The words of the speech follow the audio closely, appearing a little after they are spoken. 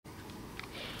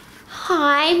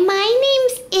Hi, my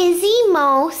name's Izzy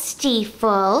Mo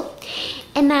Stiefel,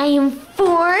 and I am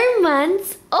 4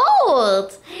 months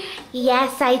old.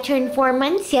 Yes, I turned 4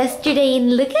 months yesterday,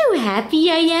 and look how happy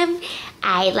I am.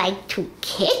 I like to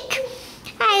kick.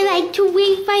 I like to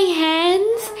wave my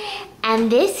hands. And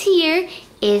this here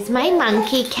is my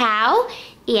monkey cow.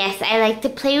 Yes, I like to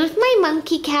play with my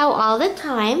monkey cow all the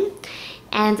time.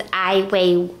 And I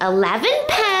weigh 11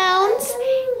 pounds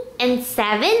and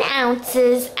 7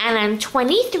 ounces, and I'm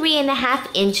 23.5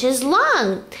 inches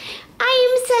long. I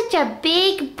am such a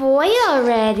big boy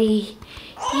already.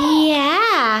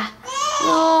 Yeah.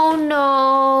 Oh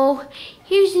no.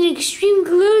 Here's an extreme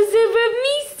close-up of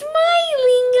me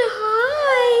smiling.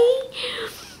 Hi.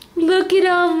 Look at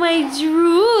all my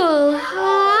drool.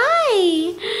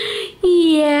 Hi.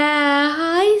 Yeah.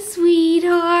 Hi,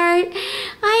 sweetheart.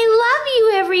 I love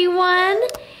you, everyone.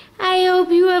 I hope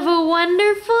you have a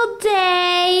wonderful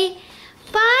day.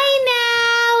 Bye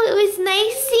now. It was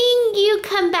nice seeing you.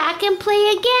 Come back and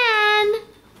play again.